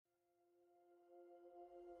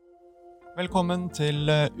Velkommen til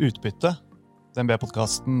Utbytte,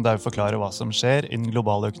 DNB-podcasten der vi forklarer hva som skjer i den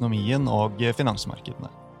globale økonomien og finansmarkedene.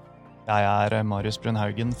 Jeg Marius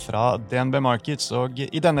Brunhaugen fra DNB Markets, og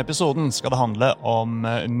i denne episoden skal det handle om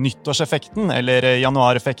nyttårseffekten, eller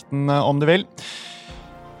januareffekten om du vil.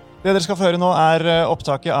 Det dere skal få høre nå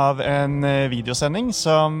opptaket av en videosending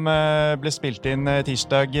som ble spilt inn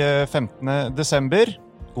tirsdag 15. desember.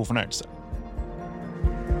 God fornøyelse.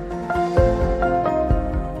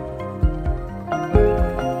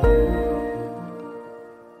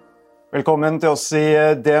 Velkommen til oss i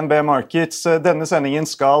DNB Markets. Denne sendingen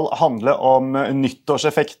skal handle om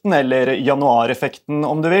nyttårseffekten, eller januareffekten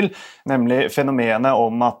om du vil, nemlig fenomenet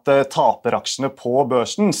om at taperaksjene på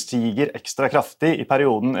børsen stiger ekstra kraftig i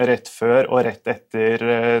perioden rett før og rett etter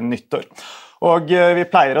nyttår. Og vi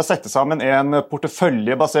pleier å sette sammen en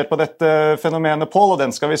portefølje basert på dette fenomenet, Paul, og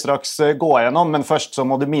den skal vi straks gå gjennom, men først så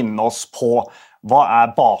må du minne oss på hva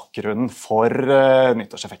bakgrunnen for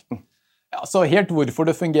nyttårseffekten. Ja, så helt hvorfor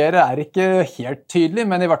det fungerer ikke helt tydelig,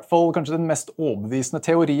 men i hvert fall kanskje den mest overbevisende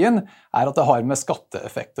teorien at det har med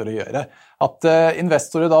skatteeffekter å gjøre. At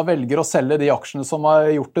investorer da velger å selge de aksjene som har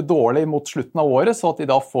gjort det dårlig mot slutten av året, så at de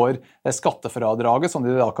da får skattefradraget som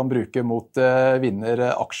de da kan bruke mot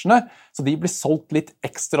vinneraksjene. Så de blir solgt litt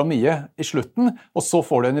ekstra mye i slutten, og så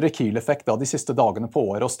får du en rekyleffekt da de siste dagene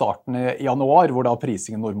på året og starten i januar, hvor da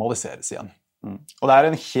prisingen normaliseres igjen. Og det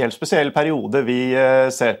en helt spesiell periode vi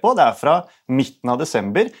ser på. Det fra midten av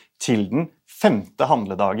desember til den 5.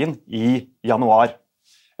 handledagen i januar.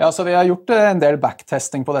 Ja, så vi har gjort en del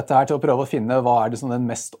backtesting på dette her til å prøve å finne hva det som den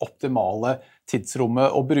mest optimale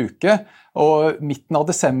tidsrommet å bruke. Og midten av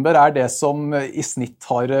desember det som i snitt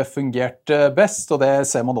har fungert best, og det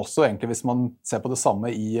ser man også egentlig hvis man ser på det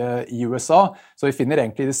samme i USA. Så vi finner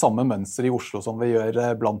egentlig de samme mønster i Oslo som vi gjør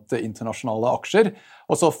blant internasjonale aksjer.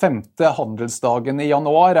 Og så 5. handelsdagen i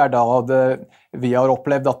januar da vi har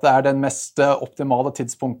opplevd at det den mest optimale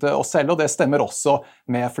tidspunktet å selge, og det stemmer også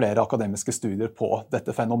med flere akademiske studier på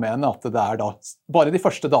dette fenomenet, at det da bare de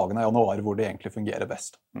første dagene i januar hvor det egentlig fungerer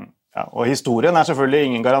best. Ja, og historien selvfølgelig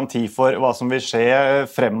ingen garanti for hva som vil skje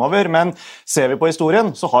fremover, men ser vi på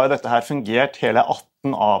historien, så har jo dette her fungert hele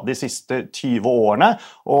 18 av de siste 20 årene,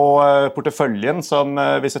 og porteføljen som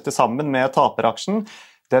vi setter sammen med taperaksjen,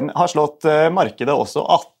 den har slått markedet også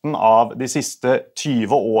 18 av de siste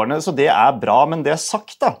 20 årene, så det bra, men det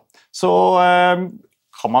sagt da, så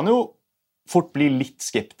kan man jo fort bli litt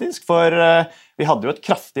skeptisk, for vi hadde jo et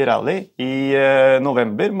kraftig rally i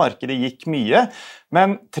november, markedet gikk mye,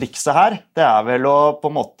 men trikset her, det vel å på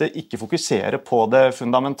en måte ikke fokusere på det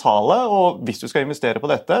fundamentale, og hvis du skal investere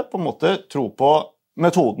på dette, på en måte tro på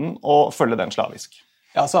metoden og følge den slavisk.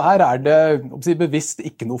 Ja, så her det bevisst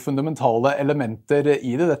ikke noen fundamentale elementer i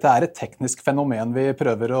det. Dette et teknisk fenomen vi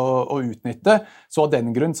prøver å utnytte, så av den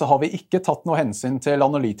grunn så har vi ikke tatt noe hensyn til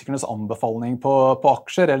analytikernes anbefaling på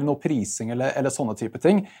aksjer, eller noe prising eller sånne type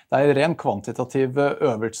ting. Det en ren kvantitativ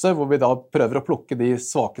øvelse, hvor vi da prøver å plukke de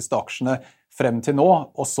svakeste aksjene frem til nå,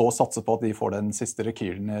 og så satse på at de får den siste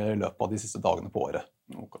rekylen i løpet av de siste dagene på året.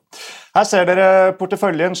 Okay. Her ser dere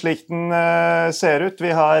porteføljen slik den ser ut.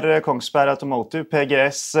 Vi har Kongsberg Automotive,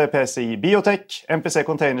 PGS, PCI Biotech, MPC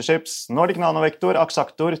Containerships, Nordic Nanovector,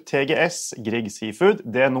 Axactor, TGS, Grieg Seafood,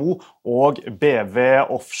 DNO og BV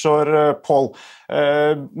Offshore. Paul,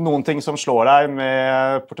 noen ting som slår deg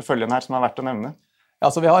med porteføljen her som verdt å nevne? Ja,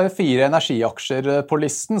 så vi har 4 energiaksjer på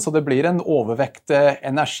listen, så det blir en overvekt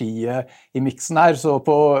energi i miksen her. Så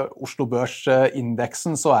på Oslo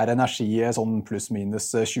Børs-indeksen så energi sånn pluss minus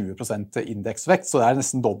 20% indeksvekt, så det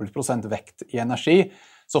nesten dobbelt prosent vekt i energi.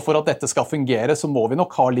 Så for at dette skal fungere, så må vi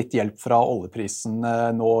nok ha litt hjelp fra oljeprisen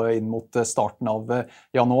nå inn mot starten av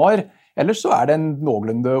januar. Ellers så det en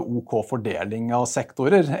noenlunde OK fordeling av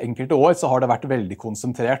sektorer. Enkelte år så har det vært veldig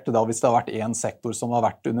konsentrert, da hvis det har vært en sektor som har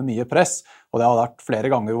vært under mye press, og det har vært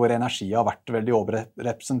flere ganger hvor energi har vært veldig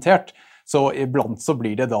overrepresentert, så iblant så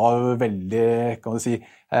blir det da veldig, kan du si,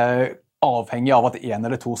 avhengig av at en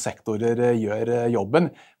eller to sektorer gjør jobben.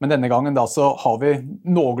 Men denne gangen da så har vi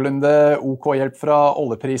noenlunde OK hjelp fra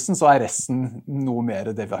oljeprisen, så resten noe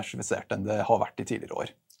mer diversifisert enn det har vært i tidligere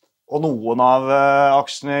år. Og noen av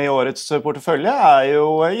aksjene i årets portefølje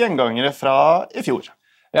jo gjengangere fra i fjor.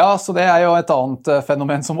 Ja, så det jo et annet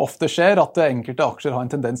fenomen som ofte skjer, at enkelte aksjer har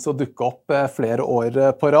en tendens til å dukke opp flere år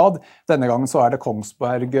på rad. Denne gangen så det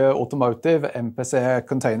Kongsberg Automotive, MPC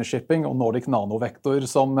Containershipping og Nordic Nanovector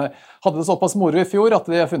som hadde det såpass moro i fjor at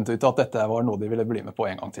de har funnet ut at dette var noe de ville bli med på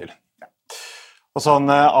en gang til. Ja. Og sånn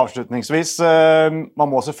avslutningsvis,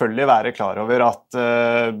 man må selvfølgelig være klar over at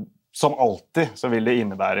som alltid så vil det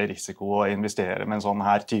innebære risiko å investere med en sånn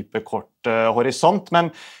her type kort horisont,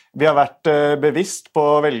 men Vi har vært bevisst på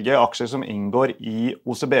å velge aksjer som inngår i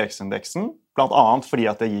OCBX-indeksen, blant annet fordi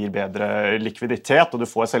at det gir bedre likviditet, og du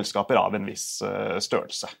får selskaper av en viss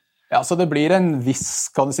størrelse. Ja, så det blir en viss,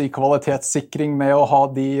 kan du si, kvalitetssikring med å ha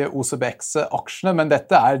de OCBX-aksjene, men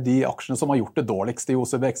dette de aksjene som har gjort det dårligst i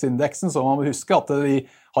OCBX-indeksen, så man må huske at de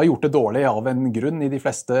har gjort det dårlig av en grunn i de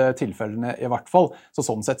fleste tilfellene i hvert fall. Så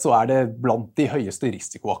sånn sett så det blant de høyeste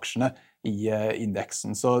risikoaksjene i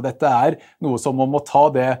indeksen. Så dette noe som man må ta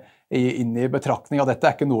det inn i betraktning, og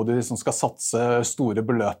dette ikke noe du som skal satse store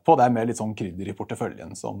beløp på, det mer litt sånn krydder i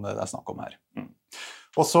porteføljen som det snakk om her.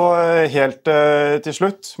 Og så helt til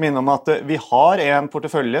slutt, minne om at vi har en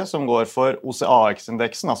portefølje som går for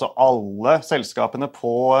OCAX-indeksen, altså alle selskapene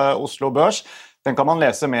på Oslo Børs. Den kan man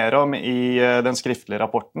lese mer om i den skriftlige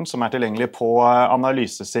rapporten som tilgjengelig på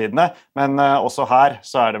analysesidene, men også her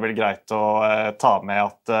så det vel greit å ta med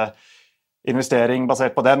at investering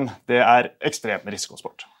basert på den, det ekstrem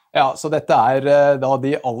risikosport. Ja, så dette da de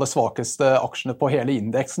aller svakeste aksjene på hele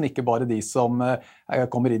indeksen, ikke bare de som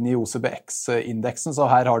kommer inn i OCBX-indeksen. Så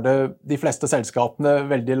her har de fleste selskapene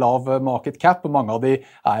veldig lav market cap, og mange av de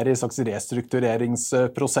i slags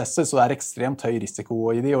restruktureringsprosesser, så det ekstremt høy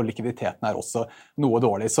risiko i de, og likviditeten også noe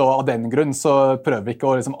dårlig. Så av den grunn så prøver vi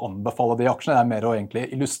ikke å anbefale de aksjene, det mer å egentlig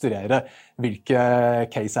illustrere hvilke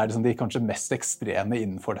case det som de kanskje mest ekstreme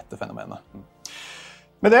innenfor dette fenomenet.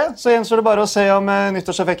 Med det så gjenstår det bare å se om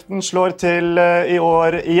nyttårseffekten slår til i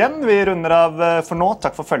år igjen. Vi runder av for nå.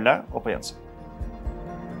 Takk for følget, og på gjensyn.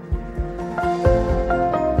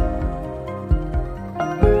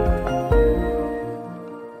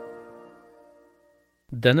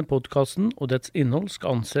 Denne podcasten og dets innhold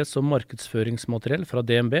skal anses som markedsføringsmateriell fra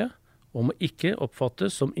DNB, og må ikke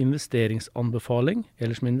oppfattes som investeringsanbefaling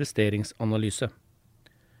eller som investeringsanalyse.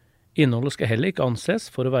 Innholdet skal heller ikke anses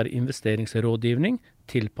for å være investeringsrådgivning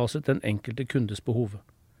tilpasset den enkelte kundes behov.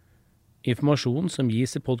 Informasjonen som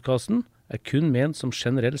gis i podcasten kun ment som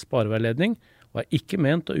generell spareveiledning og ikke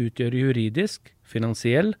ment å utgjøre juridisk,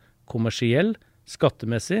 finansiell, kommersiell,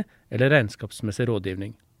 skattemessig eller regnskapsmessig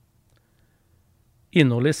rådgivning.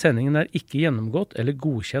 Innholdet i sendingen ikke gjennomgått eller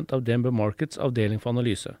godkjent av DNB Markets avdeling for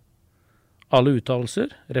analyse. Alle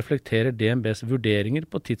uttalelser reflekterer DNBs vurderinger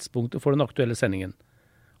på tidspunktet for den aktuelle sendingen,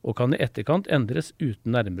 og kan i etterkant endres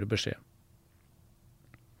uten nærmere beskjed.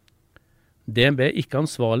 DNB ikke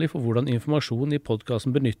ansvarlig for hvordan informasjonen i podcasten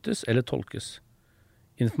benyttes eller tolkes.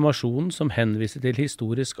 Informasjonen som henviser til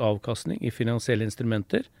historisk avkastning i finansielle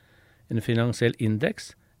instrumenter, en finansiell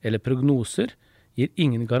indeks eller prognoser gir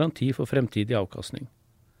ingen garanti for fremtidig avkastning.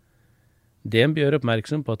 DNB gjør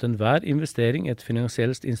oppmerksom på at enhver investering i et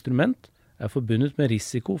finansielt instrument forbundet med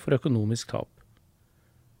risiko for økonomisk tap.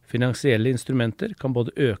 Finansielle instrumenter kan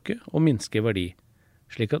både øke og minske verdi,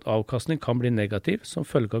 slik at avkastning kan bli negativ som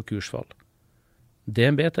følge av kursfall.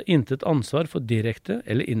 DNB tar intet ansvar for direkte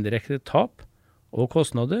eller indirekte tap og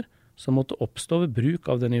kostnader som måtte oppstå ved bruk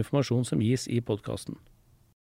av den informasjon som gis i podcasten.